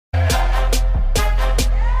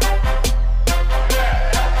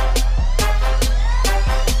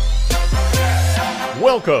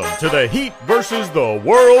Welcome to the Heat versus the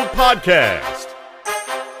World podcast.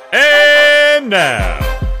 And now,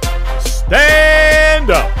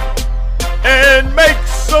 stand up and make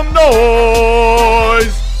some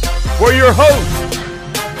noise for your host,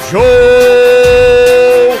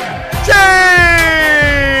 Joel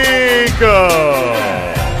Jacob.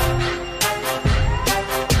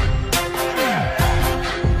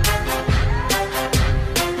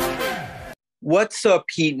 What's up,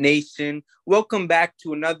 Heat Nation? Welcome back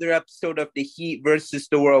to another episode of the Heat versus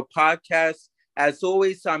the World podcast. As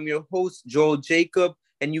always, I'm your host, Joel Jacob,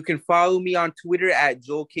 and you can follow me on Twitter at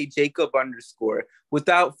JoelKJacob_.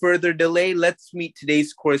 Without further delay, let's meet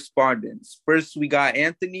today's correspondents. First, we got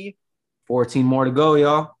Anthony. 14 more to go,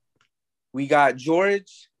 y'all. We got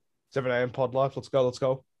George. 7 a.m. pod life. Let's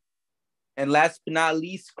go. And last but not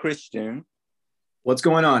least, Christian. What's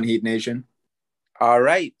going on, Heat Nation? All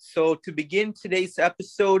right, so to begin today's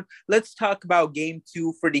episode, let's talk about Game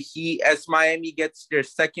 2 for the Heat as Miami gets their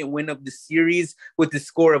second win of the series with the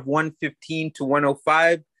score of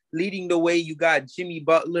 115-105. Leading the way, you got Jimmy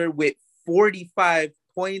Butler with 45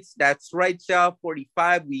 points. That's right, y'all,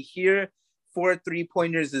 45. We hear 4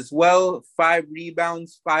 3-pointers as well, 5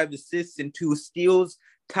 rebounds, 5 assists, and 2 steals.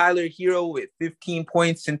 Tyler Hero with 15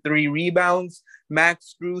 points and 3 rebounds.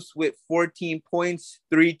 Max Strus with 14 points,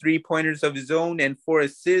 3 3-pointers of his own, and 4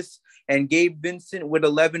 assists. And Gabe Vincent with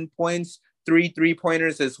 11 points, 3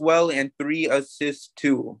 3-pointers as well, and 3 assists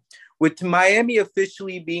too. With Miami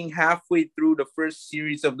officially being halfway through the first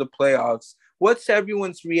series of the playoffs, what's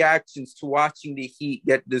everyone's reactions to watching the Heat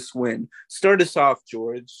get this win? Start us off,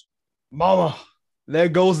 George. Mama, there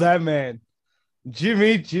goes that man.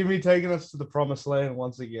 Jimmy taking us to the promised land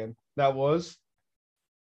once again. That was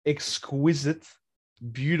exquisite,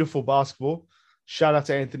 beautiful basketball. Shout out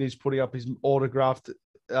to Anthony who's putting up his autographed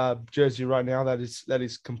jersey right now. That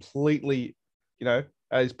is completely, that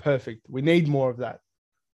is perfect. We need more of that.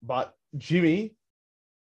 But Jimmy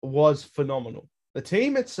was phenomenal. The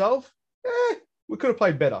team itself, we could have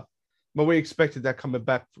played better, but we expected that coming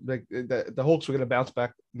back. The Hawks were going to bounce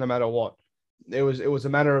back no matter what. It was a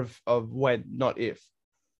matter of when, not if.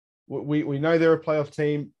 We know they're a playoff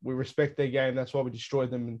team. We respect their game. That's why we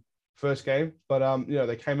destroyed them in the first game. But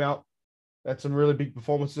they came out. Had some really big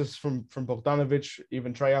performances from Bogdanovic.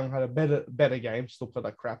 Even Trae Young had a better game. Still played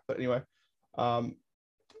like crap. But anyway,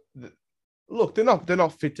 look, they're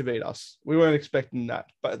not fit to beat us. We weren't expecting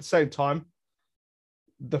that. But at the same time,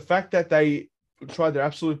 the fact that they tried their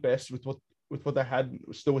absolute best with what they had,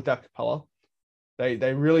 still without Capella.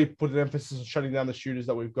 They really put an emphasis on shutting down the shooters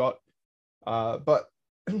that we've got. But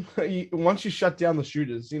once you shut down the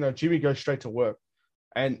shooters, Jimmy goes straight to work.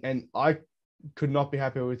 And I could not be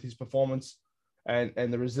happier with his performance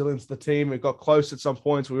and the resilience of the team. We got close at some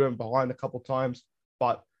points. We went behind a couple of times.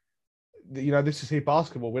 But, this is Heat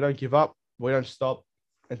basketball. We don't give up. We don't stop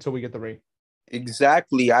until we get the ring.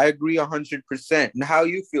 Exactly. I agree 100%. And how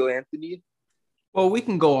you feel, Anthony? Well, we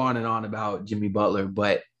can go on and on about Jimmy Butler,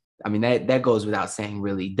 but I mean, that goes without saying,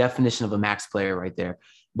 really. Definition of a max player right there.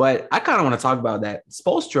 But I kind of want to talk about that.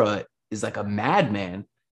 Spoelstra is like a madman.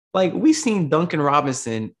 Like, we've seen Duncan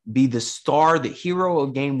Robinson be the star, the hero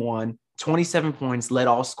of game 1, 27 points, led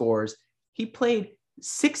all scores. He played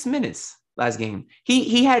 6 minutes last game.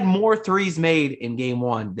 He had more threes made in game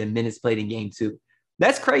 1 than minutes played in game 2.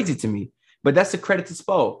 That's crazy to me. But that's a credit to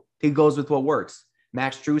Spo. He goes with what works.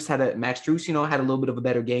 Max Strus had a little bit of a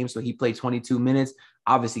better game, so he played 22 minutes.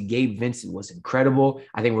 Obviously, Gabe Vincent was incredible.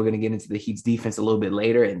 I think we're going to get into the Heat's defense a little bit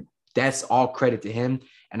later, and that's all credit to him.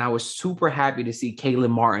 And I was super happy to see Caleb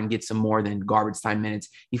Martin get some more than garbage time minutes.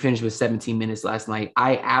 He finished with 17 minutes last night.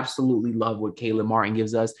 I absolutely love what Caleb Martin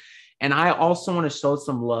gives us. And I also want to show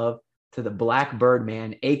some love to the Black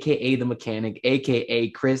Birdman, a.k.a. the Mechanic, a.k.a.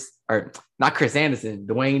 Dwayne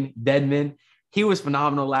Dedman. He was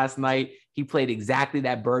phenomenal last night. He played exactly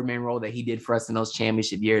that Birdman role that he did for us in those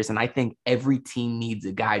championship years. And I think every team needs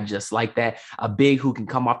a guy just like that, a big who can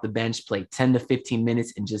come off the bench, play 10 to 15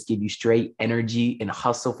 minutes and just give you straight energy and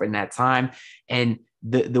hustle for that time. And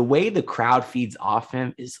the way the crowd feeds off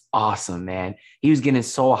him is awesome, man. He was getting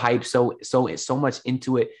so hyped, so much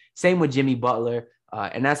into it. Same with Jimmy Butler.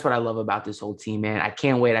 And that's what I love about this whole team, man. I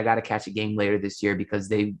can't wait. I got to catch a game later this year because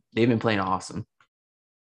they've been playing awesome.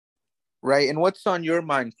 Right. And what's on your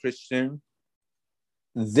mind, Christian?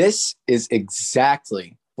 This is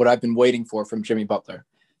exactly what I've been waiting for from Jimmy Butler.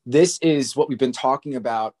 This is what we've been talking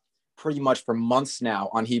about pretty much for months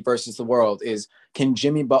now on Heat versus the World is, can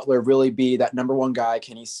Jimmy Butler really be that number one guy?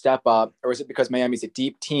 Can he step up? Or is it because Miami's a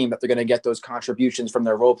deep team that they're going to get those contributions from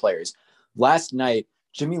their role players? Last night,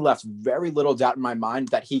 Jimmy left very little doubt in my mind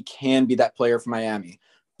that he can be that player for Miami.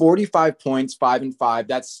 45 points, 5-5.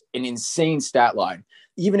 That's an insane stat line.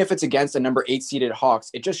 Even if it's against a number 8 seeded Hawks,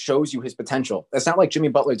 it just shows you his potential. It's not like Jimmy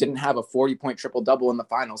Butler didn't have a 40-point triple-double in the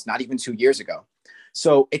finals, not even 2 years ago.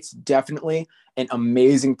 So it's definitely an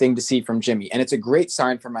amazing thing to see from Jimmy, and it's a great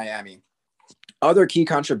sign for Miami. Other key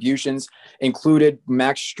contributions included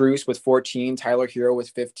Max Strus with 14, Tyler Hero with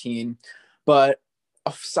 15. But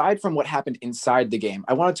aside from what happened inside the game,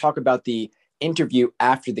 I want to talk about the interview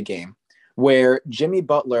after the game, where Jimmy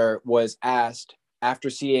Butler was asked after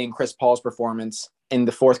seeing Chris Paul's performance in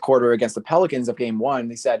the fourth quarter against the Pelicans of game 1.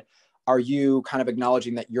 They said, are you kind of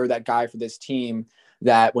acknowledging that you're that guy for this team,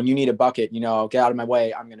 that when you need a bucket, get out of my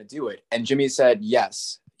way, I'm going to do it? And Jimmy said,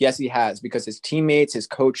 yes, he has, because his teammates, his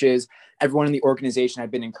coaches, everyone in the organization had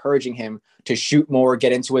been encouraging him to shoot more,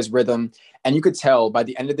 get into his rhythm. And you could tell by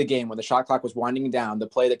the end of the game, when the shot clock was winding down, the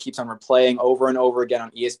play that keeps on replaying over and over again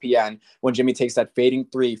on ESPN, when Jimmy takes that fading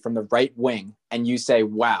 3 from the right wing, and you say,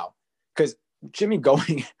 wow, because Jimmy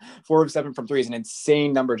going 4 of 7 from 3 is an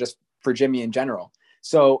insane number just for Jimmy in general.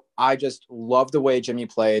 So I just love the way Jimmy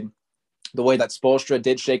played, the way that Spoelstra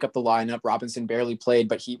did shake up the lineup. Robinson barely played,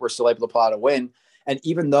 but Heat were still able to pull out a win. And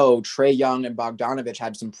even though Trae Young and Bogdanovich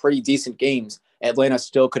had some pretty decent games, Atlanta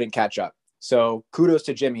still couldn't catch up. So kudos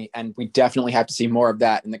to Jimmy, and we definitely have to see more of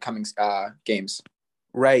that in the coming games.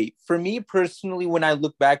 Right. For me personally, when I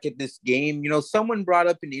look back at this game, someone brought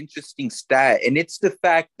up an interesting stat, and it's the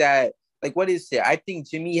fact that, what is it? I think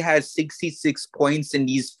Jimmy has 66 points in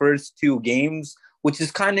these first 2 games, which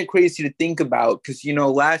is kind of crazy to think about because,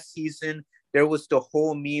 last season there was the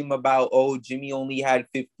whole meme about, Jimmy only had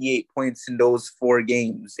 58 points in those 4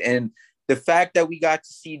 games. And the fact that we got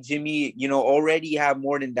to see Jimmy, already have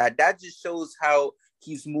more than that, that just shows how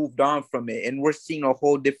he's moved on from it. And we're seeing a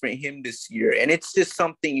whole different him this year. And it's just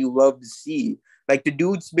something you love to see. The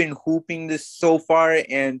dude's been hooping this so far,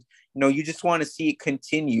 and you just want to see it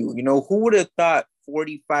continue. Who would have thought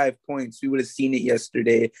 45 points? We would have seen it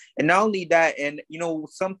yesterday. And not only that, and,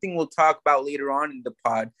 something we'll talk about later on in the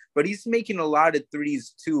pod, but he's making a lot of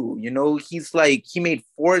threes too. He made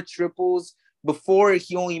 4 triples. Before,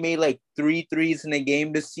 he only made 3 threes in a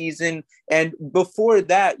game this season. And before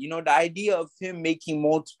that, the idea of him making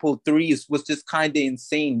multiple threes was just kind of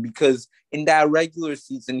insane because in that regular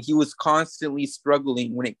season, he was constantly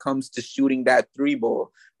struggling when it comes to shooting that 3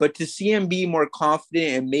 ball. But to see him be more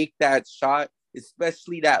confident and make that shot,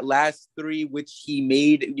 especially that last 3, which he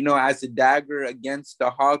made, as a dagger against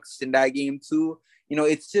the Hawks in that game too,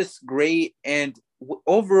 it's just great. And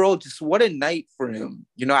overall, just what a night for him.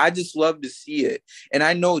 I just love to see it. And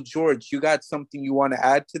I know, George, you got something you want to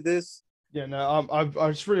add to this? Yeah, no,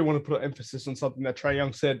 I just really want to put an emphasis on something that Trae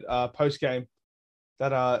Young said post-game,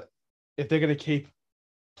 that if they're going to keep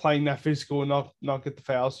playing that physical and not get the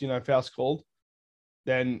fouls, fouls called,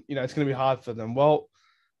 then, it's going to be hard for them. Well,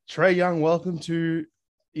 Trae Young, welcome to,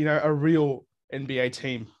 a real NBA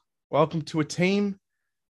team. Welcome to a team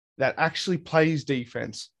that actually plays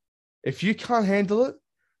defense. If you can't handle it,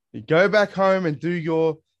 you go back home and do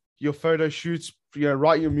your photo shoots,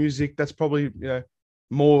 write your music. That's probably,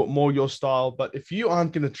 more your style. But if you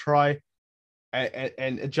aren't going to try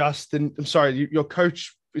and adjust, then I'm sorry, your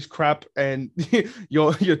coach is crap and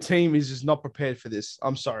your team is just not prepared for this.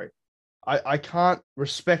 I'm sorry. I can't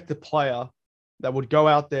respect the player that would go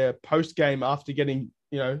out there post-game after getting,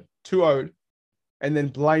 2-0 and then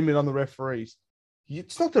blame it on the referees.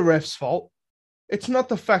 It's not the ref's fault. It's not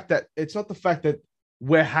the fact that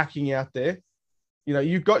we're hacking out there.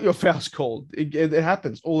 You got your fouls called. It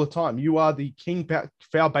happens all the time. You are the king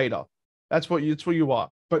foul baiter. That's what you are.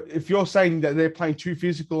 But if you're saying that they're playing too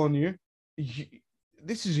physical on you,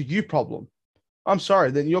 this is a you problem. I'm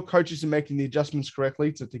sorry that your coach isn't making the adjustments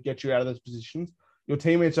correctly to get you out of those positions. Your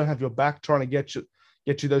teammates don't have your back trying to get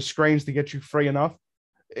you those screens to get you free enough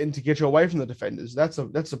and to get you away from the defenders. That's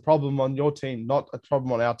a problem on your team, not a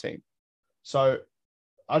problem on our team. So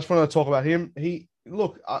I just wanted to talk about him. I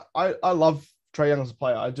love Trae Young as a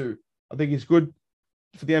player. I do. I think he's good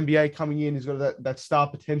for the NBA coming in. He's got that star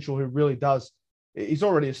potential who really does. He's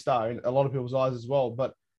already a star in a lot of people's eyes as well.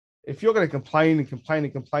 But if you're going to complain and complain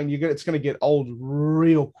and complain, it's going to get old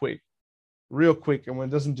real quick. And when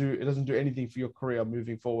it doesn't do anything for your career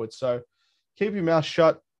moving forward. So keep your mouth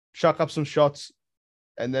shut, chuck up some shots,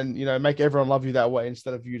 and then, make everyone love you that way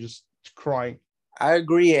instead of you just crying. I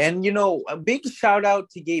agree. And, a big shout out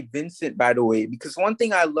to Gabe Vincent, by the way, because one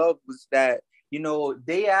thing I loved was that,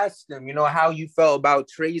 they asked him, how you felt about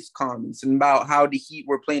Trae's comments and about how the Heat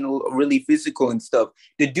were playing really physical and stuff.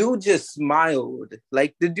 The dude just smiled.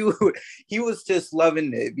 He was just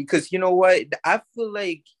loving it because, you know what? I feel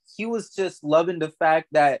like he was just loving the fact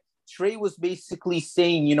that Trae was basically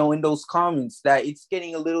saying, in those comments that it's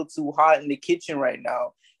getting a little too hot in the kitchen right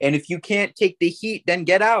now. And if you can't take the heat, then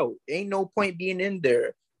get out. Ain't no point being in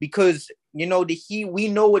there because, the Heat, we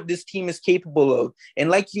know what this team is capable of. And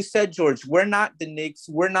like you said, George, we're not the Knicks.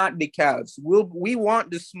 We're not the Cavs. We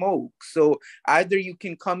want the smoke. So either you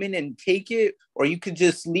can come in and take it or you could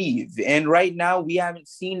just leave. And right now we haven't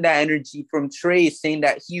seen that energy from Trae saying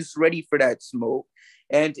that he's ready for that smoke.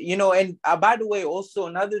 And, by the way, also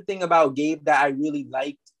another thing about Gabe that I really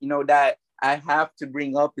liked, that I have to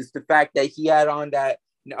bring up is the fact that he had on that,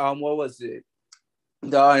 what was it?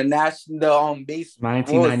 The national base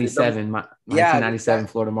 1997 1997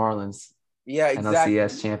 Florida Marlins. Yeah, exactly.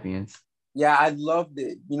 NLCS champions. Yeah, I loved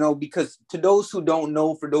it, because to those who don't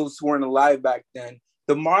know, for those who weren't alive back then,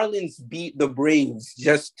 the Marlins beat the Braves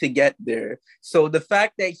just to get there. So the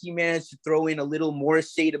fact that he managed to throw in a little more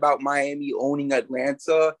shade about Miami owning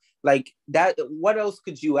Atlanta, like that, what else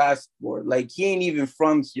could you ask for? Like, he ain't even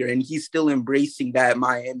from here and he's still embracing that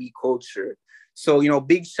Miami culture. So,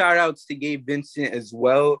 big shout outs to Gabe Vincent as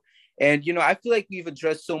well. And, I feel like we've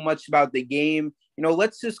addressed so much about the game.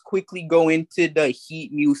 Let's just quickly go into the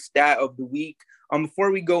HeatMuse Stat of the week. Before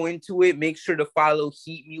we go into it, make sure to follow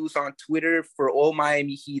HeatMuse on Twitter for all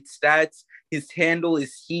Miami Heat stats. His handle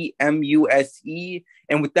is HeatMuse.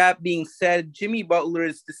 And with that being said, Jimmy Butler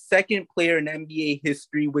is the second player in NBA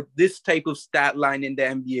history with this type of stat line in the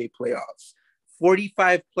NBA playoffs.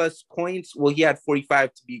 45 plus points. Well, he had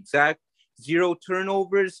 45 to be exact. 0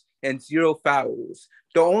 turnovers, and 0 fouls.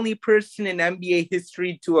 The only person in NBA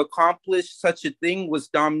history to accomplish such a thing was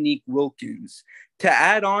Dominique Wilkins. To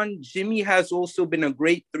add on, Jimmy has also been a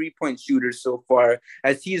great three-point shooter so far,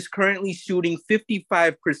 as he is currently shooting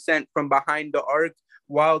 55% from behind the arc,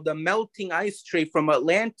 while the melting ice Trae from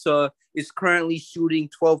Atlanta is currently shooting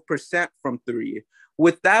 12% from three.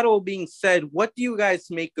 With that all being said, what do you guys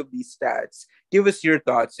make of these stats? Give us your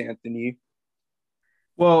thoughts, Anthony.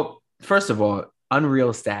 Well, first of all,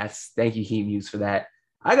 unreal stats. Thank you, HeatMuse, for that.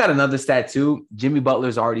 I got another stat too. Jimmy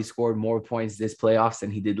Butler's already scored more points this playoffs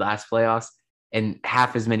than he did last playoffs in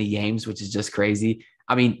half as many games, which is just crazy.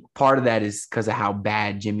 I mean, part of that is because of how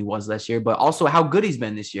bad Jimmy was last year, but also how good he's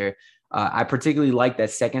been this year. I particularly like that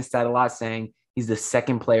second stat a lot, saying he's the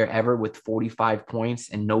second player ever with 45 points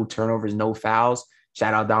and no turnovers, no fouls.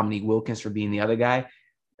 Shout out Dominique Wilkins for being the other guy.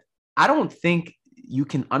 I don't think you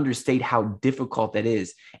can understate how difficult that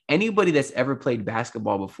is. Anybody that's ever played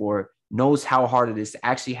basketball before knows how hard it is to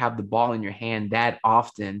actually have the ball in your hand that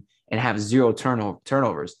often and have 0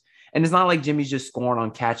 turnovers. And it's not like Jimmy's just scoring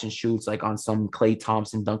on catch and shoots, like on some Klay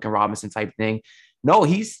Thompson, Duncan Robinson type thing. No,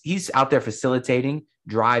 he's out there facilitating,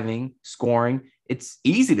 driving, scoring. It's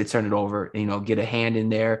easy to turn it over, get a hand in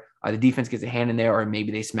there. The defense gets a hand in there, or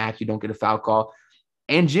maybe they smack you, don't get a foul call.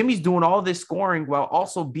 And Jimmy's doing all this scoring while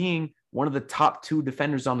also being one of the top 2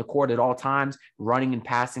 defenders on the court at all times, running and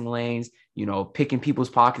passing lanes, picking people's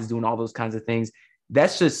pockets, doing all those kinds of things.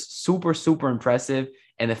 That's just super, super impressive.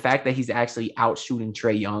 And the fact that he's actually out shooting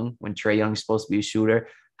Trae Young when Trae Young is supposed to be a shooter,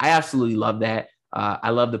 I absolutely love that. I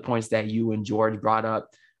love the points that you and George brought up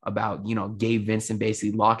about, Gabe Vincent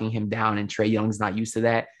basically locking him down and Trae Young's not used to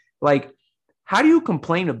that. Like, how do you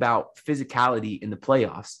complain about physicality in the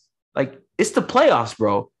playoffs? Like, it's the playoffs,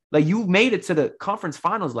 bro. Like, you made it to the conference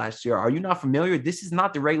finals last year. Are you not familiar? This is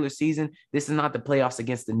not the regular season. This is not the playoffs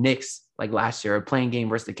against the Knicks like last year, or playing game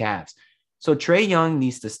versus the Cavs. So Trae Young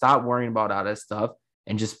needs to stop worrying about all that stuff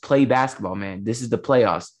and just play basketball, man. This is the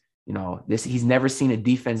playoffs. He's never seen a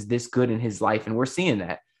defense this good in his life, and we're seeing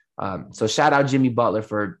that. So shout out Jimmy Butler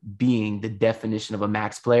for being the definition of a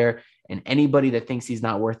max player. And anybody that thinks he's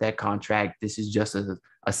not worth that contract, this is just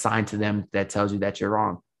a sign to them that tells you that you're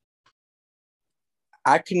wrong.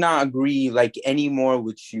 I cannot agree any more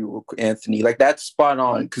with you, Anthony. That's spot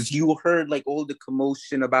on, because you heard all the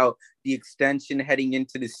commotion about the extension heading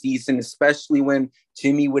into the season, especially when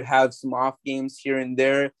Jimmy would have some off games here and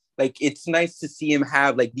there. It's nice to see him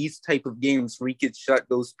have these type of games where he could shut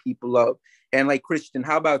those people up. And Christian,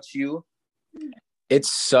 how about you? It's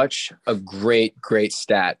such a great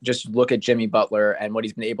stat. Just look at Jimmy Butler and what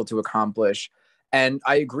he's been able to accomplish. And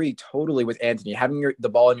I agree totally with Anthony. Having the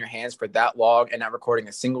ball in your hands for that long and not recording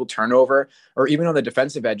a single turnover, or even on the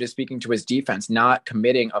defensive end, just speaking to his defense, not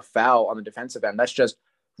committing a foul on the defensive end, that's just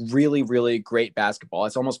really, really great basketball.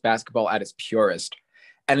 It's almost basketball at its purest.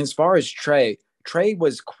 And as far as Trae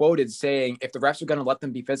was quoted saying, if the refs are going to let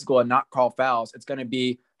them be physical and not call fouls, it's going to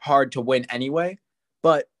be hard to win anyway.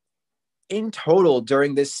 But in total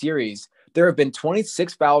during this series, there have been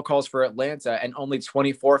 26 foul calls for Atlanta and only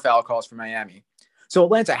 24 foul calls for Miami. So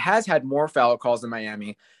Atlanta has had more foul calls than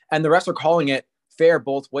Miami, and the refs are calling it fair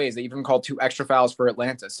both ways. They even called 2 extra fouls for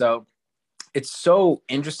Atlanta. So it's so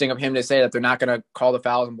interesting of him to say that they're not going to call the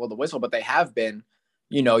fouls and blow the whistle, but they have been.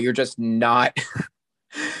 You're just not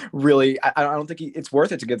really. I don't think it's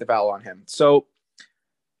worth it to get the foul on him. So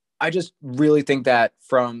I just really think that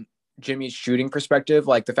from Jimmy's shooting perspective,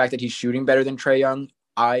 like the fact that he's shooting better than Trae Young,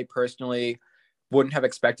 I personally wouldn't have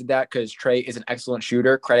expected that because Trae is an excellent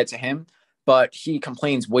shooter, credit to him, but he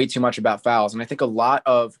complains way too much about fouls. And I think a lot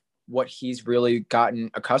of what he's really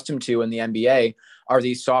gotten accustomed to in the NBA are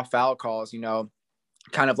these soft foul calls,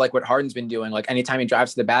 kind of like what Harden's been doing. Like anytime he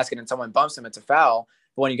drives to the basket and someone bumps him, it's a foul.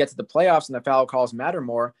 But when you get to the playoffs and the foul calls matter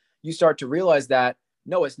more, you start to realize that,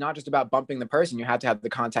 no, it's not just about bumping the person. You have to have the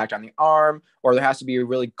contact on the arm, or there has to be a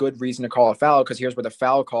really good reason to call a foul because here's where the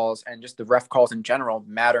foul calls and just the ref calls in general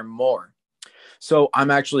matter more. So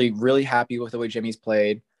I'm actually really happy with the way Jimmy's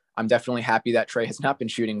played. I'm definitely happy that Trae has not been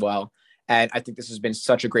shooting well. And I think this has been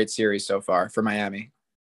such a great series so far for Miami.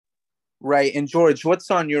 Right. And George,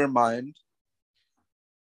 what's on your mind?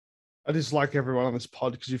 I just like everyone on this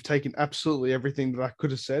pod because you've taken absolutely everything that I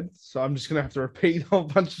could have said. So I'm just going to have to repeat a whole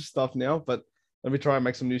bunch of stuff now, but let me try and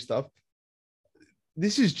make some new stuff.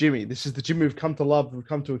 This is Jimmy. This is the Jimmy we've come to love, we've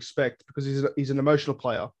come to expect because he's an emotional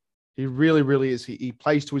player. He really, really is. He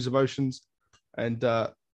plays to his emotions, and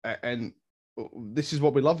this is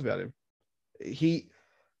what we love about him.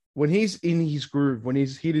 When he's in his groove, when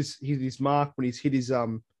he's hit his mark, when he's hit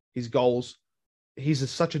his goals, he's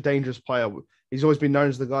such a dangerous player. He's always been known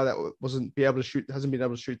as the guy that hasn't been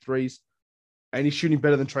able to shoot threes, and he's shooting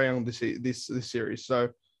better than Trae Young this series. So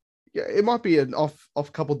yeah, it might be an off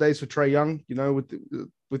couple of days for Trae Young,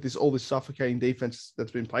 with all this suffocating defense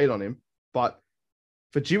that's been played on him. But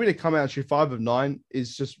for Jimmy to come out and shoot 5 of 9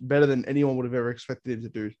 is just better than anyone would have ever expected him to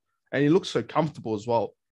do, and he looks so comfortable as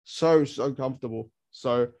well, so comfortable.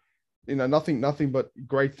 So nothing but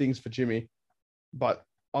great things for Jimmy. But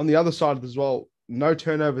on the other side as well, no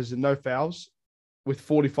turnovers and no fouls with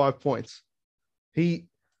 45 points. He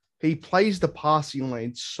plays the passing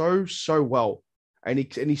lane so well, and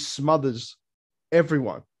he smothers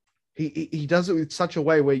everyone. He does it with such a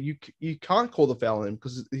way where you can't call the foul on him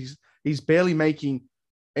because he's barely making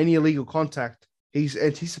any illegal contact. He's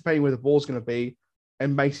anticipating where the ball's going to be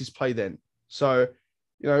and makes his play then. So,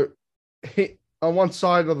 on one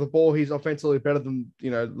side of the ball, he's offensively better than,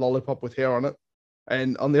 Lollipop with hair on it.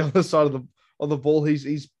 And on the other side of the ball,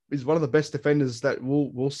 he's one of the best defenders that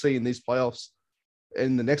we'll see in these playoffs,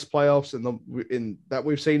 in the next playoffs, and in that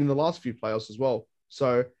we've seen in the last few playoffs as well.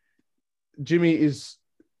 So Jimmy is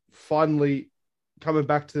finally coming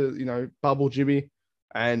back to, bubble Jimmy.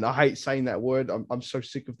 And I hate saying that word. I'm so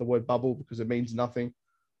sick of the word bubble because it means nothing.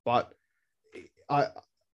 But I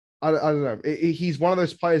don't know. He's one of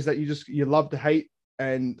those players that you love to hate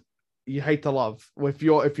and you hate to love. If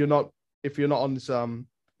you're not on this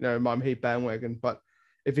Miami Heat bandwagon, but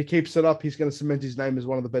if he keeps it up, he's going to cement his name as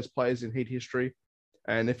one of the best players in Heat history.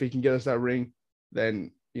 And if he can get us that ring,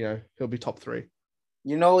 then he'll be top 3.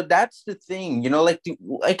 That's the thing.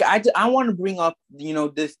 I want to bring up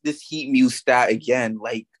this HeatMuse stat again.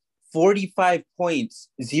 45 points,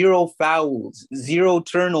 0 fouls, 0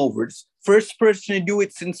 turnovers. First person to do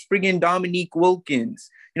it since friggin' Dominique Wilkins.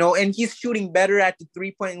 And he's shooting better at the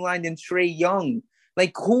 3-point line than Trae Young.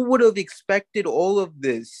 Who would have expected all of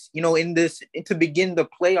this, to begin the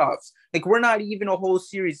playoffs? We're not even a whole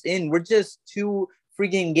series in. We're just 2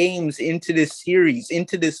 friggin' games into this series,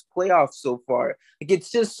 into this playoff so far. It's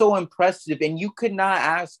just so impressive. And you could not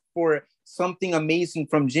ask for something amazing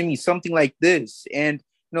from Jimmy, something like this. And,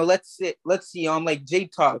 let's see,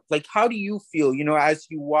 J-Talk, how do you feel, as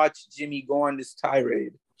you watch Jimmy go on this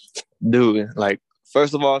tirade? Dude,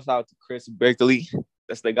 first of all, shout out to Chris Berkeley.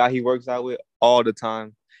 That's the guy he works out with all the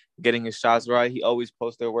time, getting his shots right. He always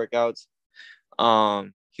posts their workouts.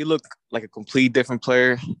 He looked like a complete different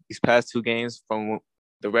player these past 2 games from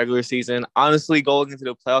the regular season. Honestly, going into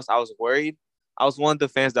the playoffs, I was worried. I was one of the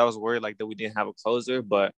fans that was worried that we didn't have a closer.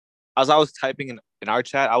 But as I was typing in our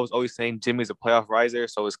chat, I was always saying Jimmy's a playoff riser.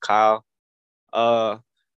 So is Kyle.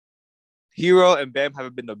 Hero and Bam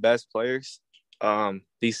haven't been the best players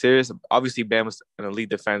these series. Obviously, Bam is an elite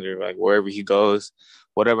defender. Wherever he goes,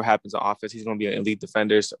 whatever happens on offense, he's going to be an elite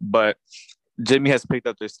defender. But Jimmy has picked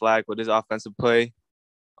up their slack with his offensive play.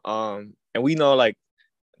 And we know,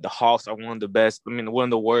 the Hawks are one of the best. One of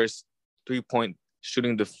the worst 3-point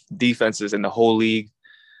shooting defenses in the whole league.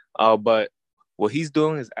 But what he's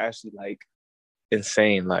doing is actually,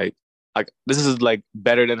 insane. This is,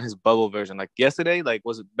 better than his bubble version. Yesterday,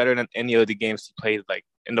 was it better than any of the games he played,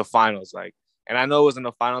 in the finals. And I know it was in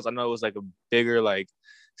the finals. I know it was, a bigger,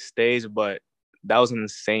 stage, but that was an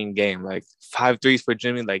insane game. 5 threes for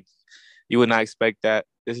Jimmy. You would not expect that.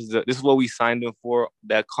 This is what we signed him for.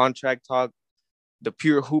 That contract talk, the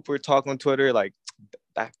pure hooper talk on Twitter, like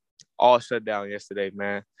that all shut down yesterday,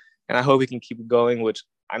 man. And I hope he can keep it going, which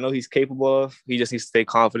I know he's capable of. He just needs to stay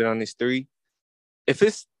confident on his three. If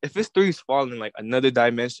his threes fall in like another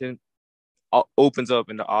dimension, opens up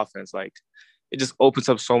in the offense. Like it just opens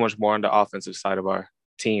up so much more on the offensive side of our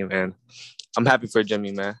team. And I'm happy for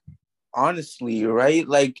Jimmy, man. Honestly, right?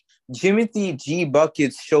 Like Jimothy G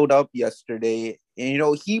Buckets showed up yesterday,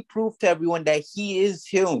 and he proved to everyone that he is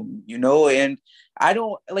him, and I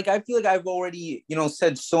feel like I've already,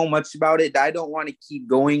 said so much about it that I don't want to keep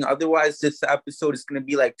going. Otherwise, this episode is gonna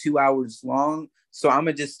be like 2 hours long. So I'm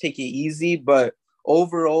gonna just take it easy. But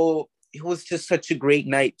overall, it was just such a great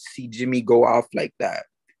night to see Jimmy go off like that.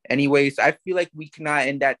 Anyways, I feel like we cannot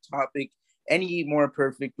end that topic any more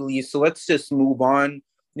perfectly. So let's just move on.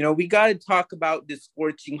 We got to talk about this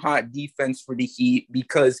scorching hot defense for the Heat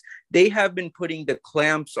because they have been putting the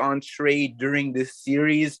clamps on Trae during this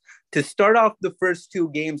series. To start off the first 2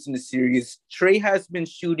 games in the series, Trae has been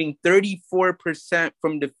shooting 34%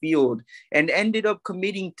 from the field and ended up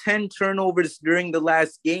committing 10 turnovers during the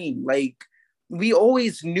last game. Like, we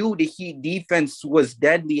always knew the Heat defense was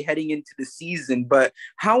deadly heading into the season, but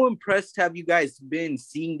how impressed have you guys been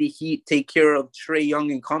seeing the Heat take care of Trae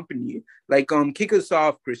Young and company? Like, kick us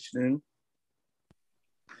off, Christian.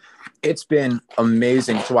 It's been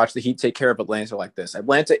amazing to watch the Heat take care of Atlanta like this.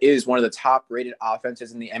 Atlanta is one of the top-rated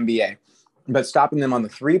offenses in the NBA, but stopping them on the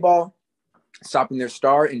 3-ball, stopping their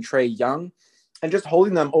star in Trae Young, and just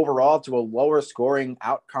holding them overall to a lower scoring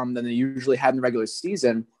outcome than they usually had in the regular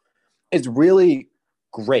season is really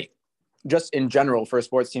great. Just in general for a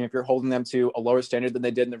sports team, if you're holding them to a lower standard than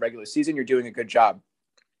they did in the regular season, you're doing a good job.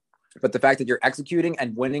 But the fact that you're executing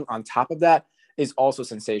and winning on top of that is also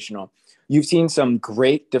sensational. You've seen some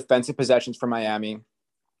great defensive possessions from Miami,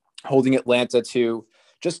 holding Atlanta to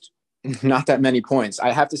just not that many points.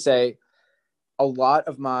 I have to say, a lot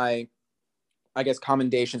of my,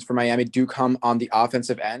 commendations for Miami do come on the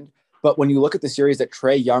offensive end. But when you look at the series that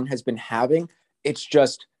Trae Young has been having, it's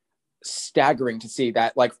just staggering to see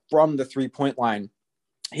that, like, from the 3-point line,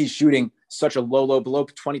 he's shooting such a low below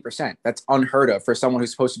 20%. That's unheard of for someone who's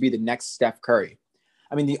supposed to be the next Steph Curry.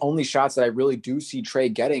 I mean, the only shots that I really do see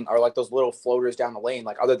Trae getting are like those little floaters down the lane.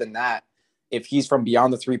 Like, other than that, if he's from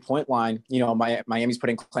beyond the 3-point line, Miami's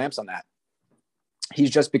putting clamps on that. He's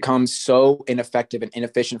just become so ineffective and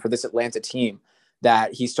inefficient for this Atlanta team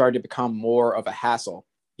that he started to become more of a hassle,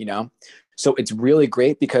 So it's really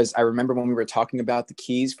great because I remember when we were talking about the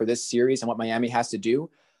keys for this series and what Miami has to do,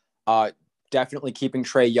 definitely keeping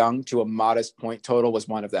Trae Young to a modest point total was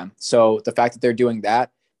one of them. So the fact that they're doing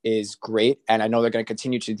that is great. And I know they're going to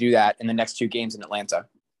continue to do that in the next 2 games in Atlanta.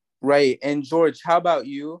 Right. And George, how about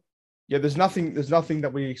you? Yeah, there's nothing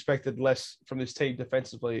that we expected less from this team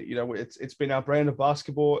defensively. It's been our brand of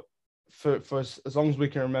basketball for as long as we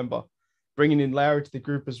can remember. Bringing in Lowry to the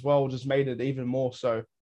group as well just made it even more so.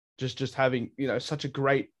 Just having, such a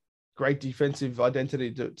great defensive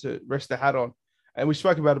identity to rest the hat on. And we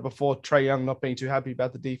spoke about it before, Trae Young not being too happy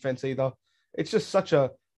about the defense either. It's just such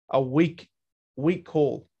a weak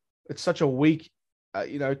call. It's such a weak,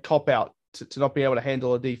 cop-out to not be able to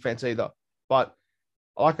handle a defense either. But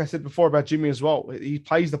like I said before about Jimmy as well, he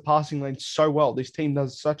plays the passing lane so well. This team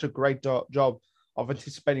does such a great job of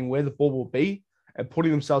anticipating where the ball will be and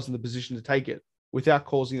putting themselves in the position to take it without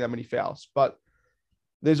causing that many fouls. But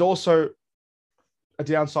there's also a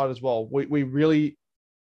downside as well. We really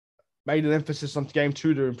made an emphasis on game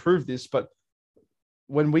 2 to improve this, but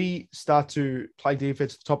when we start to play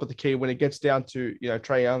defense at the top of the key, when it gets down to,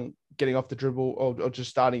 Trae Young getting off the dribble or just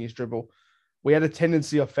starting his dribble, we had a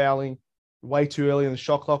tendency of fouling way too early in the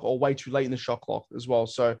shot clock or way too late in the shot clock as well.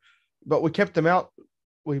 So, but we kept them out.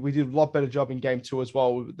 We did a lot better job in game 2 as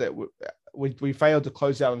well. That we failed to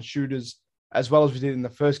close out on shooters as well as we did in the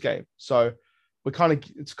first game. So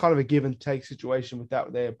it's kind of a give and take situation with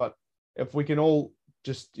that there. But if we can all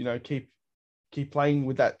just, keep playing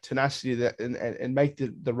with that tenacity and make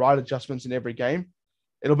the right adjustments in every game,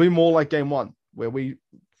 it'll be more like game 1 where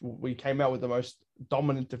we came out with the most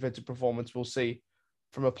dominant defensive performance we'll see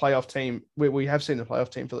from a playoff team. We have seen a playoff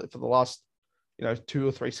team for the last 2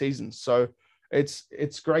 or 3 seasons. So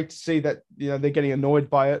it's great to see that they're getting annoyed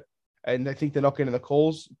by it and they think they're not getting the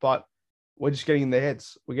calls, but we're just getting in their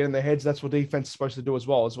heads. We're getting in their heads. That's what defense is supposed to do as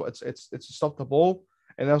well. It's to stop the ball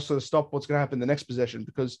and also to stop what's going to happen in the next possession,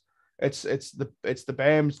 because it's the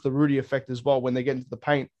Bam, it's the Rudy effect as well. When they get into the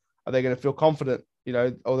paint, are they going to feel confident, or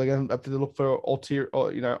they're going to have to look for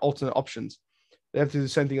alternate options? They have to do the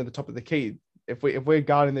same thing at the top of the key. If we're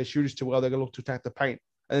guarding their shooters too well, they're going to look to attack the paint,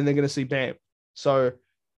 and then they're going to see Bam. So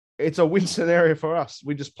it's a win scenario for us.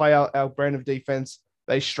 We just play our brand of defense.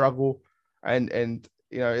 They struggle, and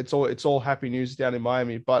it's all happy news down in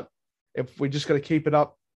Miami. But if we just got to keep it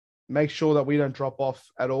up, make sure that we don't drop off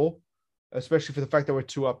at all, especially for the fact that we're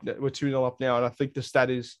 2-0 up now. And I think the stat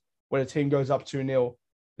is when a team goes up 2-0,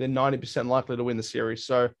 they're 90% likely to win the series.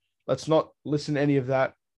 So let's not listen to any of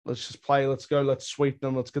that. Let's just play. Let's go. Let's sweep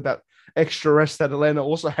them. Let's get that extra rest that Atlanta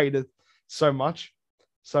also hated so much.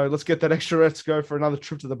 So let's get that extra rest, go for another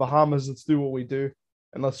trip to the Bahamas. Let's do what we do,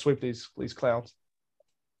 and let's sweep these clowns.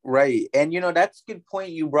 Right. And, that's a good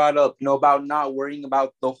point you brought up, about not worrying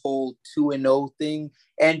about the whole 2-0 thing.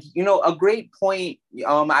 And, a great point,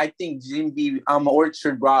 I think Jimmy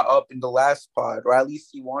Orchard brought up in the last pod, or at least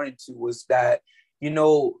he wanted to, was that,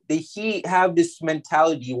 the Heat have this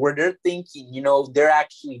mentality where they're thinking, they're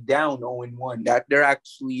actually down 0-1, that they're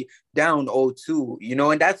actually down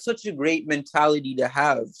 0-2, and that's such a great mentality to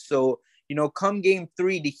have. So, come game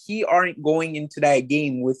 3, the Heat aren't going into that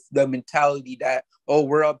game with the mentality that, oh,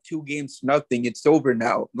 we're up 2-0, it's over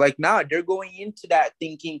now. Like, nah, they're going into that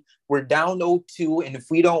thinking we're down 0-2, and if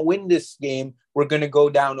we don't win this game, we're going to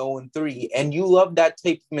go down 0-3. And you love that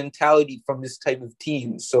type of mentality from this type of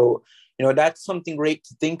team. So, that's something great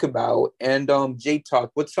to think about. And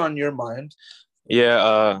J-Talk, what's on your mind?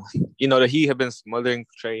 Yeah, the Heat have been smothering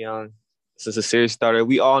Trae Young since the series started.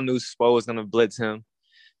 We all knew Spo was going to blitz him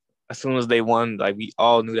as soon as they won. Like, we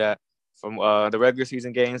all knew that from the regular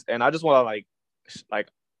season games. And I just want to like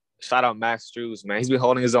shout out Max Strus, man. He's been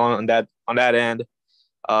holding his own on that end.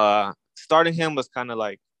 Starting him was kind of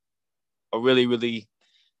like a really, really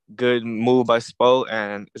good move by Spo,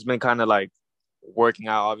 and it's been kind of like working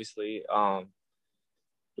out, obviously.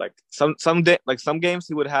 Like some games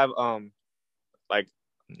he would have like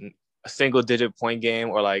a single digit point game,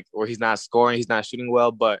 or like where he's not scoring, he's not shooting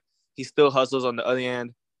well, but he still hustles on the other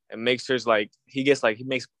end and makes sure he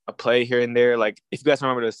makes a play here and there. Like, if you guys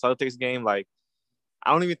remember the Celtics game, like,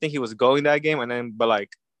 I don't even think he was going that game, but like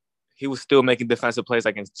he was still making defensive plays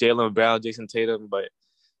against Jaylen Brown, Jason Tatum. But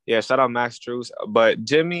yeah, shout out Max Strus. But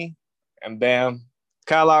Jimmy and Bam,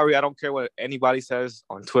 Kyle Lowry, I don't care what anybody says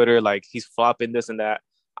on Twitter, like he's flopping this and that.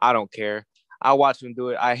 I don't care. I watched him do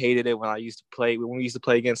it. I hated it when we used to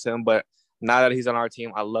play against him, but now that he's on our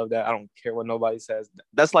team, I love that. I don't care what nobody says.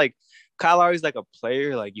 That's like, Kyle Lowry's like a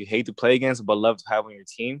player like you hate to play against, but love to have on your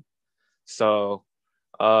team. So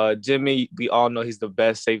Jimmy, we all know he's the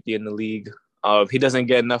best safety in the league. He doesn't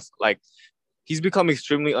get enough, like, he's become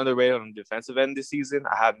extremely underrated on the defensive end this season.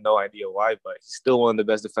 I have no idea why, but he's still one of the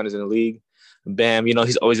best defenders in the league. Bam,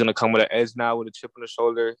 he's always going to come with an edge now, with a chip on the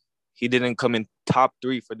shoulder. He didn't come in top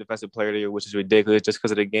 3 for defensive player of the year, which is ridiculous just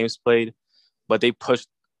because of the games played. But they pushed,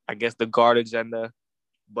 I guess, the guard agenda.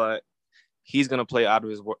 But he's going to play out of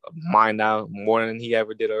his mind now more than he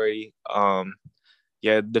ever did already.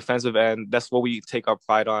 Yeah, defensive end, that's what we take our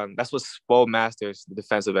pride on. That's what Spo masters, the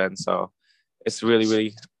defensive end. So it's really,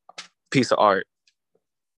 really a piece of art.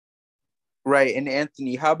 Right. And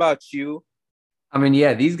Anthony, how about you? I mean,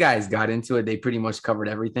 yeah, these guys got into it. They pretty much covered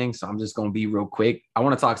everything. So I'm just going to be real quick. I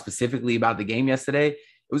want to talk specifically about the game yesterday. It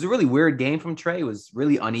was a really weird game from Trae. It was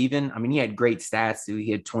really uneven. I mean, he had great stats, too. He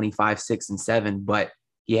had 25, 6, and 7, but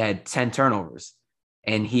he had 10 turnovers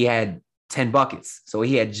and he had 10 buckets. So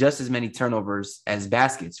he had just as many turnovers as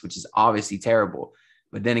baskets, which is obviously terrible.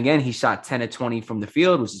 But then again, he shot 10 of 20 from the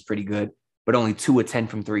field, which is pretty good, but only 2 of 10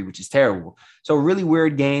 from 3, which is terrible. So a really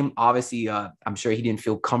weird game. Obviously, I'm sure he didn't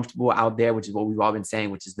feel comfortable out there, which is what we've all been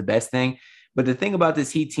saying, which is the best thing. But the thing about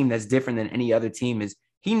this Heat team that's different than any other team is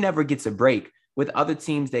he never gets a break. With other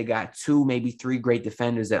teams, they got 2, maybe 3 great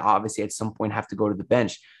defenders that obviously at some point have to go to the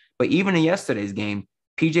bench. But even in yesterday's game,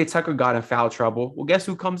 PJ Tucker got in foul trouble. Well, guess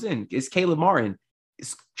who comes in? It's Caleb Martin.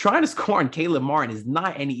 Trying to score on Caleb Martin is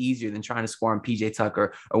not any easier than trying to score on PJ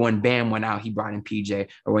Tucker, or when Bam went out, he brought in PJ,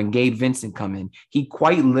 or when Gabe Vincent come in. He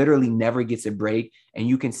quite literally never gets a break. And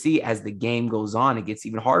you can see as the game goes on, it gets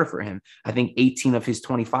even harder for him. I think 18 of his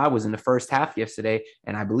 25 was in the first half yesterday,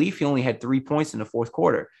 and I believe he only had 3 points in the fourth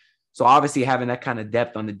quarter. So obviously having that kind of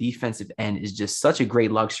depth on the defensive end is just such a great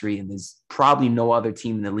luxury, and there's probably no other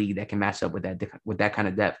team in the league that can match up with that kind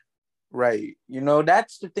of depth. Right.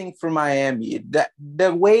 That's the thing for Miami. That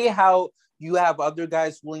the way how you have other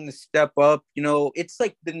guys willing to step up, it's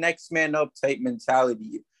like the next man up type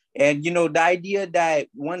mentality. And, the idea that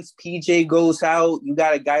once PJ goes out, you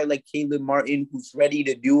got a guy like Caleb Martin who's ready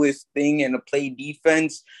to do his thing and to play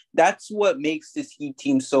defense. That's what makes this Heat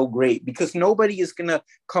team so great, because nobody is going to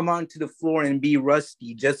come onto the floor and be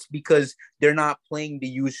rusty just because they're not playing the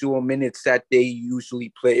usual minutes that they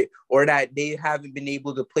usually play, or that they haven't been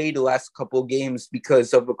able to play the last couple of games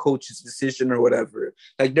because of a coach's decision or whatever.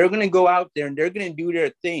 Like, they're going to go out there and they're going to do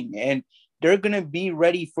their thing. And they're going to be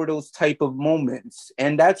ready for those type of moments.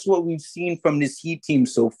 And that's what we've seen from this Heat team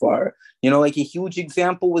so far. Like a huge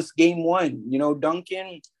example was game 1.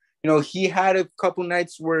 Duncan, he had a couple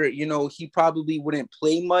nights where, he probably wouldn't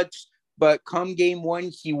play much. But come game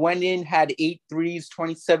 1, he went in, had 8 threes,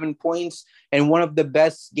 27 points, and one of the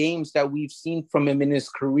best games that we've seen from him in his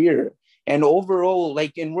career. And overall,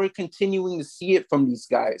 and we're continuing to see it from these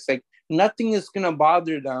guys. Nothing is going to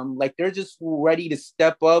bother them. They're just ready to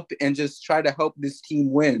step up and just try to help this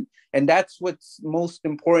team win. And that's what's most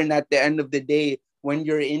important at the end of the day when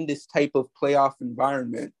you're in this type of playoff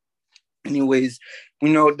environment. Anyways,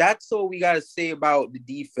 that's all we got to say about the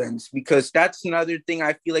defense, because that's another thing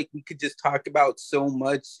I feel like we could just talk about so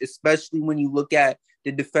much, especially when you look at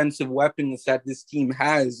the defensive weapons that this team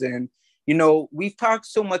has. And we've talked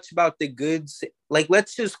so much about the goods.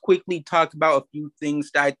 Let's just quickly talk about a few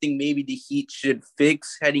things that I think maybe the Heat should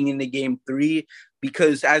fix heading into game 3,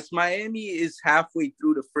 because as Miami is halfway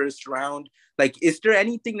through the first round, is there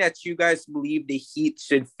anything that you guys believe the Heat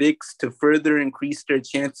should fix to further increase their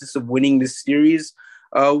chances of winning this series?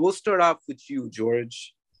 We'll start off with you,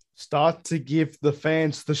 George. Start to give the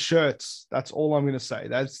fans the shirts. That's all I'm going to say.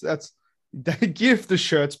 That's they give the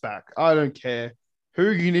shirts back. I don't care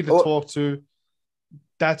who you need to talk to.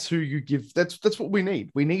 That's who you give. That's what we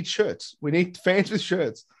need. We need shirts. We need fans with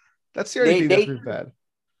shirts. That's the only thing that's really bad.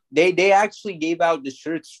 They actually gave out the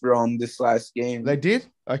shirts from this last game. They did?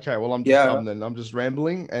 Okay, well, I'm just dumb then. I'm just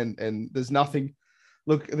rambling, and there's nothing.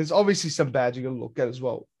 Look, there's obviously some bad you got to look at as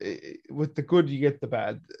well. With the good, you get the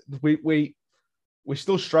bad. We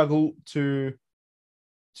still struggle to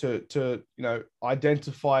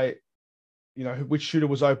identify which shooter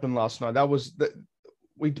was open last night. That was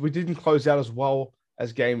we didn't close out as well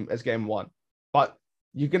as game 1, but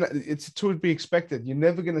it's to be expected. You're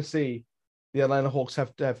never gonna see the Atlanta Hawks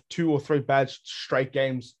have to have 2 or 3 bad straight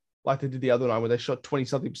games like they did the other night, where they shot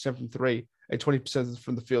 20-something% from 3 and 20%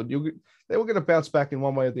 from the field. They were going to bounce back in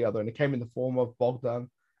one way or the other, and it came in the form of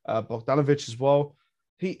Bogdanovic as well.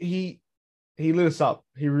 He lit us up.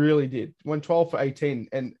 He really did. Went 12 for 18,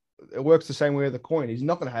 and it works the same way with the coin. He's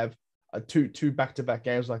not going to have two back-to-back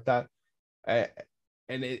games like that.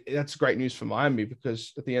 And that's great news for Miami,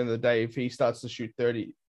 because at the end of the day, if he starts to shoot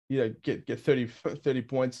 30, get 30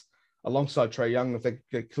 points alongside Trae Young, if they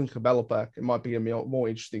get Clint Capella back, it might be a more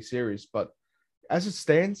interesting series. But as it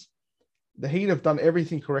stands, the Heat have done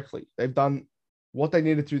everything correctly. They've done what they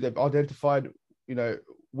needed to. They've identified,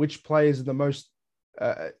 which players are the most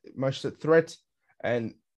at threat,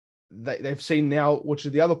 and they've seen now which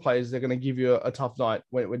of the other players they're going to give you a tough night.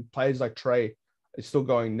 When players like Trae is still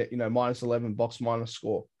going, minus 11 box minus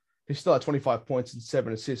score. He's still at 25 points and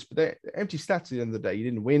 7 assists, but they're empty stats at the end of the day. You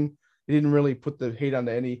didn't win. You didn't really put the Heat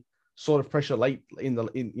under any sort of pressure late in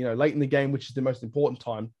the game, which is the most important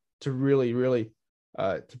time to really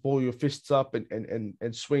to ball your fists up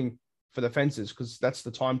and swing for the fences, because that's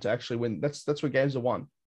the time to actually win. That's where games are won.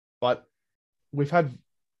 But we've had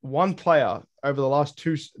one player on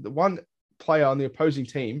the opposing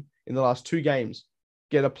team in the last 2 games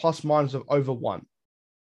get a plus minus of over 1.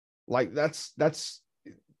 That's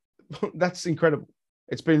incredible.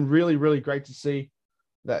 It's been really, really great to see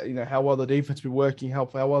that, how well the defense has been working, how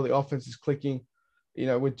well the offense is clicking,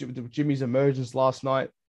 with Jimmy's emergence last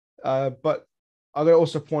night. But I'm going to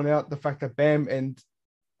also point out the fact that Bam and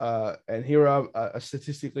Hero are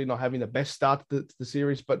statistically not having the best start to the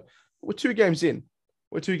series, but we're 2 games in.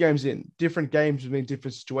 Different games within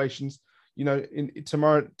different situations.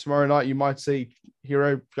 Tomorrow night, you might see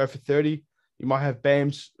Hero go for 30. You might have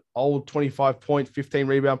Bam's old 25-point, 15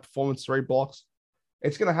 rebound performance, 3 blocks.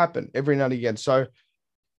 It's going to happen every now and again. So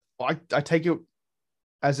I take it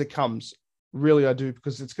as it comes. Really, I do,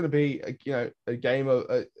 because it's going to be a game of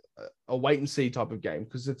a wait and see type of game,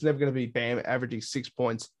 because it's never going to be Bam averaging 6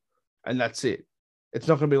 points and that's it. It's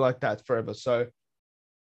not going to be like that forever. So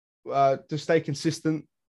to stay consistent,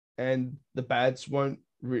 and the bads won't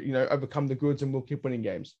overcome the goods, and we'll keep winning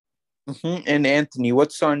games. Mm-hmm. And Anthony,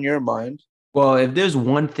 what's on your mind? Well, if there's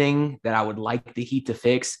one thing that I would like the Heat to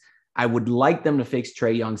fix, I would like them to fix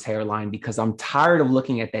Trae Young's hairline, because I'm tired of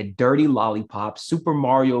looking at that dirty lollipop, Super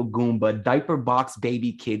Mario Goomba, diaper box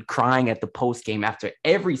baby kid crying at the post game after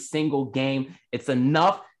every single game. It's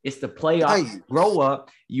enough. It's the playoff. Nice. Grow up.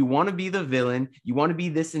 You want to be the villain. You want to be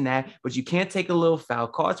this and that, but you can't take a little foul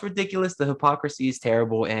call. It's ridiculous. The hypocrisy is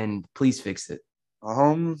terrible, and please fix it.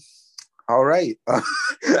 All right.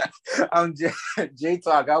 J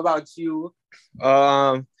Talk. How about you?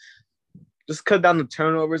 Just cut down the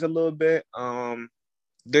turnovers a little bit.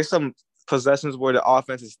 There's some possessions where the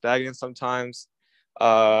offense is stagnant sometimes.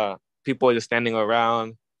 People are just standing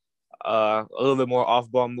around. A little bit more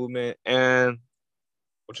off-ball movement, and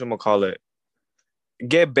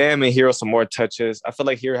get Bam and Hero some more touches. I feel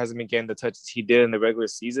like Hero hasn't been getting the touches he did in the regular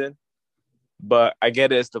season, but I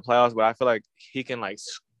get it's the playoffs, but I feel like he can like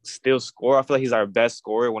still score. I feel like he's our best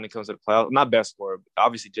scorer when it comes to the playoffs. Not best scorer,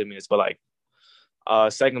 obviously Jimmy is, but like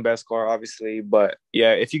second best scorer, obviously. But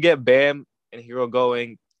yeah, if you get Bam and Hero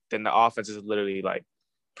going, then the offense is literally like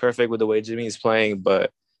perfect with the way Jimmy is playing.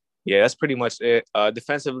 But yeah, that's pretty much it.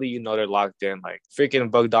 Defensively, they're locked in. Like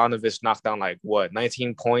freaking Bogdanovich knocked down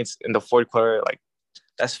 19 points in the fourth quarter. Like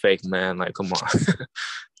that's fake, man. Like come on.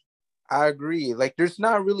 I agree. Like there's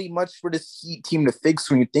not really much for this Heat team to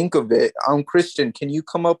fix when you think of it. Christian, can you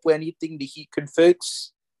come up with anything the Heat could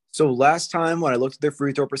fix? So last time when I looked at their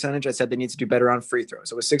free throw percentage, I said they need to do better on free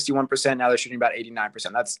throws. It was 61%. Now they're shooting about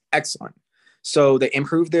 89%. That's excellent. So they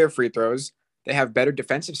improved their free throws. They have better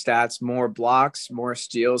defensive stats, more blocks, more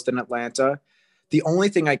steals than Atlanta. The only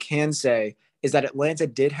thing I can say is that Atlanta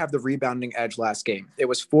did have the rebounding edge last game. It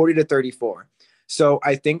was 40-34. So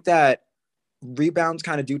I think that rebounds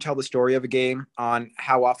kind of do tell the story of a game on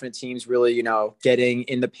how often a team's really, getting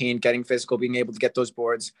in the paint, getting physical, being able to get those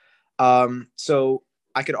boards. So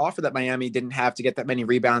I could offer that Miami didn't have to get that many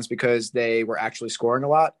rebounds because they were actually scoring a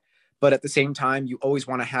lot. But at the same time, you always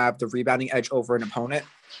want to have the rebounding edge over an opponent.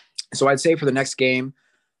 So I'd say for the next game,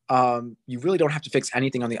 you really don't have to fix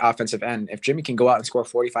anything on the offensive end. If Jimmy can go out and score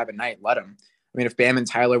 45 a night, let him. I mean, if Bam and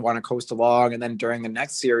Tyler want to coast along and then during the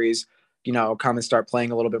next series, come and start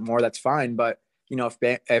playing a little bit more, that's fine. But,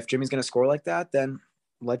 if Jimmy's going to score like that, then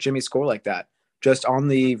let Jimmy score like that. Just on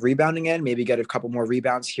the rebounding end, maybe get a couple more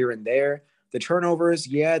rebounds here and there. The turnovers,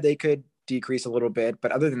 yeah, they could decrease a little bit.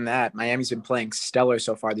 But other than that, Miami's been playing stellar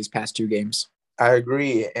so far these past two games. I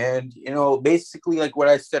agree. And, basically like what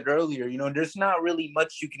I said earlier, there's not really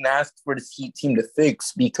much you can ask for this Heat team to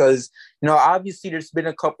fix because, obviously there's been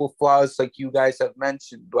a couple flaws like you guys have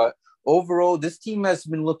mentioned, but overall this team has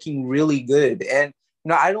been looking really good. And,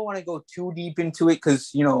 I don't want to go too deep into it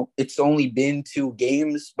because, it's only been 2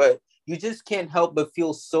 games, but you just can't help but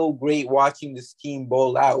feel so great watching this team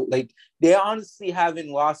bowl out. Like they honestly haven't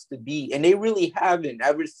lost a beat, and they really haven't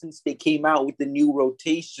ever since they came out with the new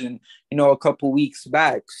rotation, a couple weeks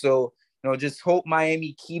back. So, just hope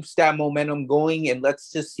Miami keeps that momentum going, and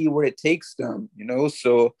let's just see where it takes them,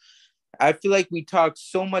 So I feel like we talked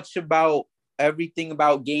so much about everything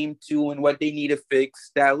about game 2 and what they need to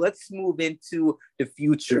fix that let's move into the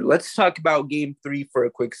future. Let's talk about game 3 for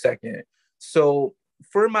a quick second. So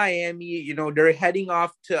for Miami, they're heading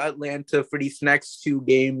off to Atlanta for these next 2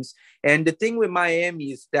 games. And the thing with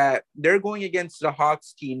Miami is that they're going against the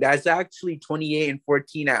Hawks team that's actually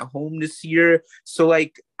 28-14 at home this year. So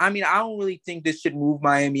I don't really think this should move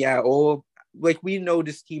Miami at all. Like we know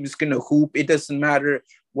this team is going to hoop. It doesn't matter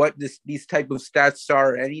what these type of stats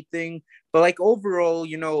are or anything. But overall,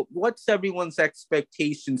 what's everyone's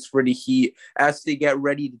expectations for the Heat as they get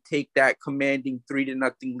ready to take that commanding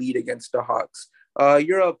 3-0 lead against the Hawks?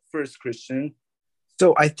 You're up first, Christian.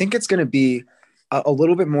 So I think it's going to be a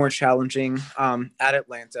little bit more challenging at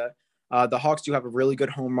Atlanta. The Hawks do have a really good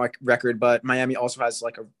home record, but Miami also has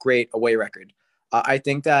a great away record. I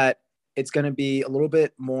think that it's going to be a little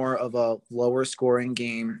bit more of a lower scoring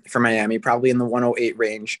game for Miami, probably in the 108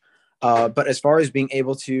 range. But as far as being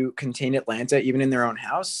able to contain Atlanta, even in their own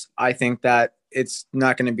house, I think that it's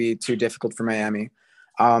not going to be too difficult for Miami.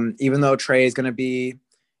 Even though Trae is going to be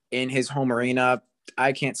in his home arena,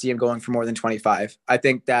 I can't see him going for more than 25. I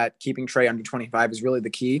think that keeping Trae under 25 is really the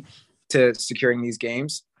key to securing these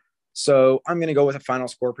games. So I'm going to go with a final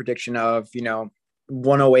score prediction of,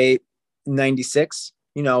 108-96,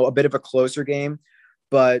 a bit of a closer game.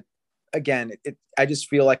 But again, I just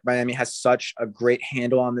feel like Miami has such a great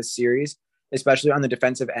handle on this series, especially on the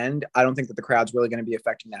defensive end. I don't think that the crowd's really going to be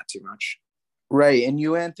affecting that too much. Right. And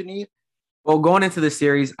you, Anthony? Well, going into the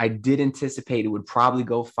series, I did anticipate it would probably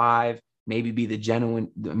go 5, maybe be the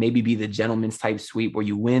gentleman's type sweep where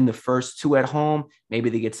you win the first 2 at home. Maybe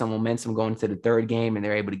they get some momentum going into the third game and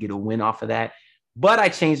they're able to get a win off of that. But I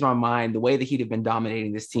changed my mind. The way the Heat have been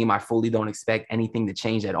dominating this team, I fully don't expect anything to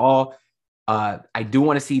change at all. I do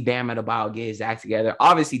want to see Bam Adebayo get his act together.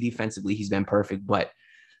 Obviously, defensively, he's been perfect, but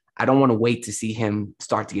I don't want to wait to see him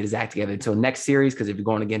start to get his act together until next series because if you're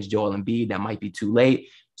going against Joel Embiid, that might be too late.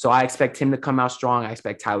 So I expect him to come out strong. I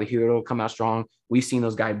expect Tyler Hero to come out strong. We've seen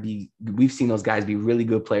those guys be really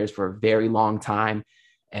good players for a very long time.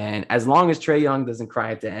 And as long as Trae Young doesn't cry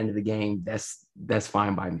at the end of the game, that's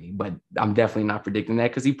fine by me. But I'm definitely not predicting that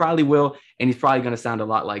because he probably will, and he's probably going to sound a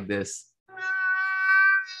lot like this.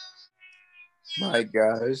 My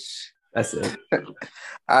gosh. That's it. All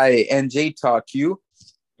right, and J Talk, you?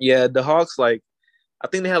 Yeah, the Hawks, like, I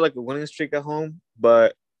think they had like a winning streak at home,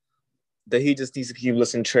 but the Heat just needs to keep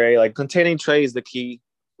listening to Trae. Like, containing Trae is the key,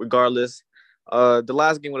 regardless. The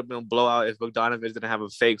last game would have been a blowout if Bogdanovich didn't have a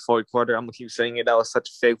fake fourth quarter. I'm gonna keep saying it. That was such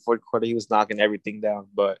a fake fourth quarter. He was knocking everything down.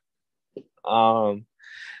 But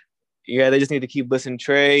yeah, they just need to keep listening to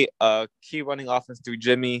Trae. Keep running offense through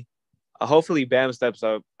Jimmy. Hopefully Bam steps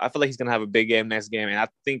up. I feel like he's gonna have a big game next game, and I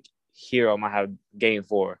think Hero might have game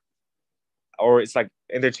 4. Or it's like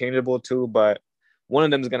interchangeable too, but one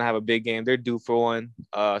of them is gonna have a big game. They're due for one.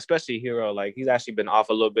 Especially Hero. Like, he's actually been off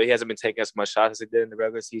a little bit. He hasn't been taking as much shots as he did in the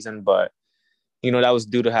regular season, but that was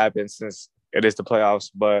due to happen since it is the playoffs.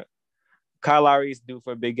 But Kyle Lowry's due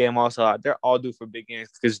for a big game also. They're all due for big games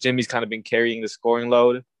because Jimmy's kind of been carrying the scoring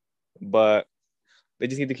load. But they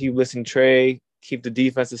just need to keep listening to Trae, keep the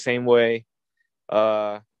defense the same way.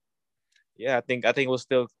 Yeah, I think we'll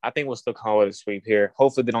still come with a sweep here.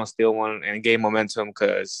 Hopefully they don't steal one and gain momentum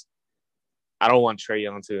because I don't want Trae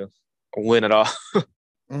Young to win at all.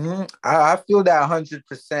 I feel that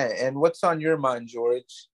 100%. And what's on your mind,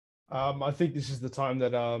 George? I think this is the time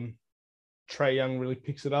that Trae Young really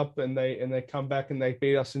picks it up and they come back and they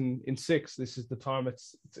beat us in 6. This is the time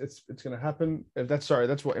it's going to happen. That's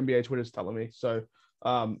what NBA Twitter's telling me. So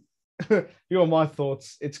here are my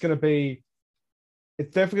thoughts. It's definitely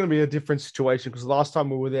going to be a different situation because last time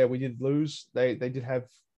we were there, we did lose. They did have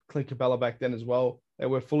Clint Capella back then as well. They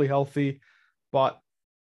were fully healthy, but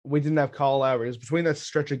we didn't have Kyle Lowry. It was between that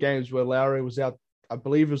stretch of games where Lowry was out. I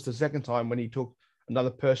believe it was the second time when he took another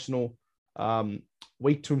personal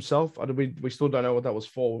week to himself. We still don't know what that was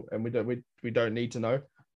for, and we don't need to know.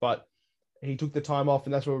 But he took the time off,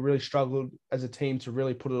 and that's where we really struggled as a team to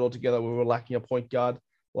really put it all together. We were lacking a point guard,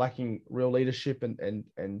 lacking real leadership, and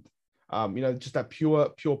just that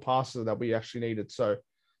pure passer that we actually needed. So,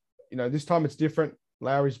 this time it's different.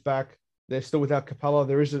 Lowry's back. They're still without Capella.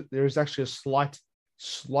 There is actually a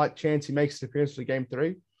slight chance he makes an appearance for game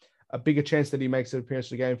 3, a bigger chance that he makes an appearance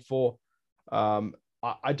for game 4.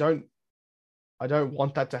 I don't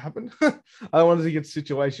want that to happen. I don't want to get a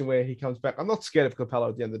situation where he comes back. I'm not scared of Capella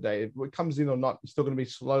at the end of the day. If it comes in or not, he's still going to be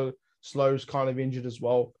Slow's kind of injured as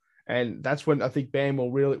well. And that's when I think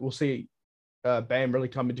we'll see Bam really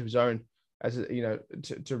come into his own as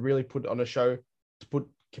to really put on a show, to put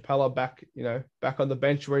Capella back on the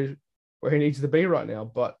bench where he needs to be right now.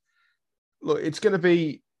 But look, it's going to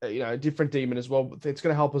be a different demon as well. It's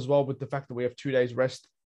going to help as well with the fact that we have 2 days rest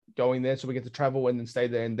going there, so we get to travel and then stay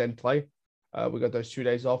there and then play. We got those 2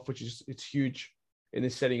 days off, which it's huge in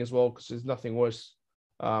this setting as well because there's nothing worse,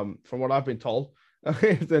 from what I've been told,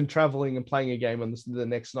 than traveling and playing a game on the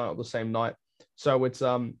next night or the same night. So it's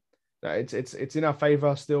in our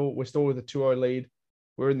favor still. We're still with a 2-0 lead.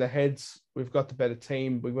 We're in the heads. We've got the better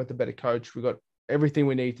team. We've got the better coach. We've got everything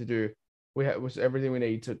we need to do. Was everything we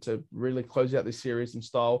need to really close out this series in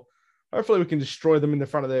style. Hopefully we can destroy them in the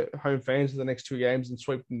front of their home fans for the next 2 games and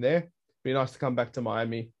sweep them there. Be nice to come back to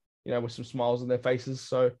Miami, with some smiles on their faces.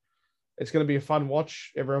 So it's going to be a fun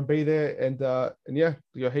watch. Everyone be there and yeah,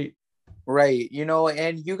 your Heat. Right.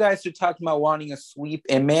 And you guys are talking about wanting a sweep,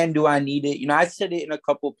 and man, do I need it. I said it in a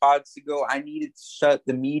couple pods ago. I needed to shut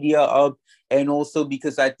the media up, and also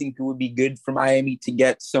because I think it would be good for Miami to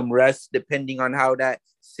get some rest depending on how that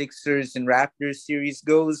Sixers and Raptors series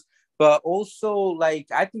goes. But also,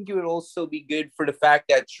 I think it would also be good for the fact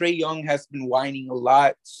that Trae Young has been whining a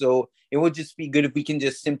lot. So it would just be good if we can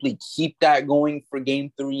just simply keep that going for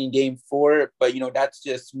game 3 and game 4. But, that's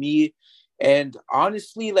just me. And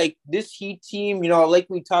honestly, this Heat team, like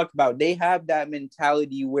we talked about, they have that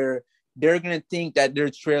mentality where they're going to think that they're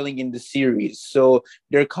trailing in the series. So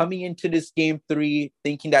they're coming into this game 3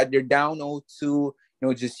 thinking that they're down 0-2.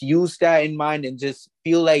 Just use that in mind and just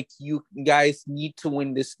feel like you guys need to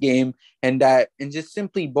win this game and just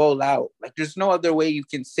simply bowl out. There's no other way you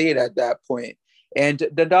can say it at that point. And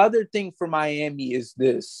the other thing for Miami is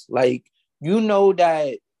this,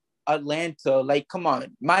 that Atlanta, come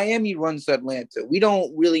on, Miami runs Atlanta. We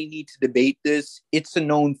don't really need to debate this. It's a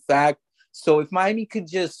known fact. So if Miami could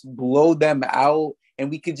just blow them out and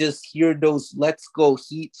we could just hear those "Let's go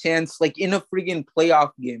Heat" chants, in a friggin'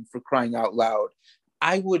 playoff game, for crying out loud,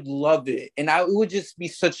 I would love it. And it would just be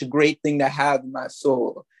such a great thing to have in my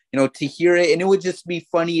soul. to hear it. And it would just be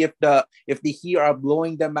funny if the Heat are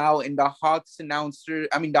blowing them out and the Hawks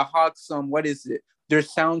what is it? Their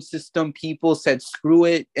sound system people said screw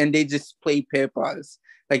it and they just play Pepas.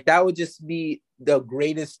 Like that would just be the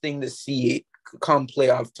greatest thing to see come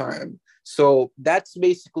playoff time. So that's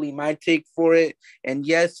basically my take for it. And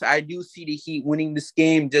yes, I do see the Heat winning this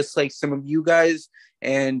game, just like some of you guys.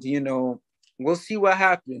 And, we'll see what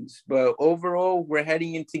happens. But overall, we're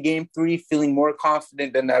heading into game 3 feeling more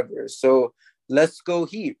confident than ever. So let's go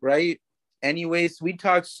Heat, right? Anyways, we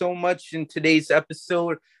talked so much in today's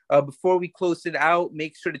episode. Before we close it out,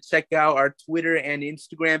 make sure to check out our Twitter and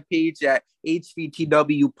Instagram page at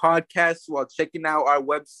HBTW Podcast while checking out our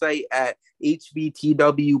website at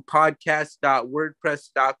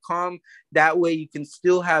hbtwpodcast.wordpress.com. That way you can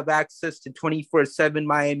still have access to 24/7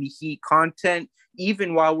 Miami Heat content,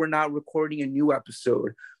 even while we're not recording a new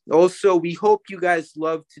episode. Also, we hope you guys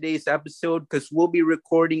loved today's episode because we'll be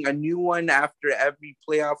recording a new one after every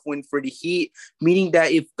playoff win for the Heat, meaning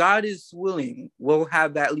that if God is willing, we'll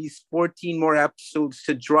have at least 14 more episodes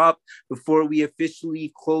to drop before we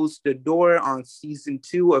officially close the door on season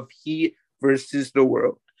 2 of Heat versus the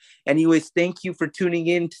World. Anyways, thank you for tuning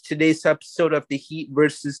in to today's episode of the Heat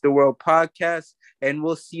versus the World podcast, and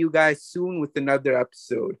we'll see you guys soon with another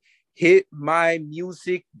episode. Hit my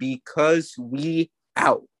music because we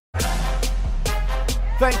out.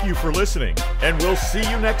 Thank you for listening, and we'll see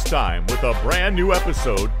you next time with a brand new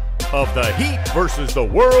episode of the Heat versus the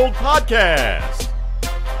World podcast.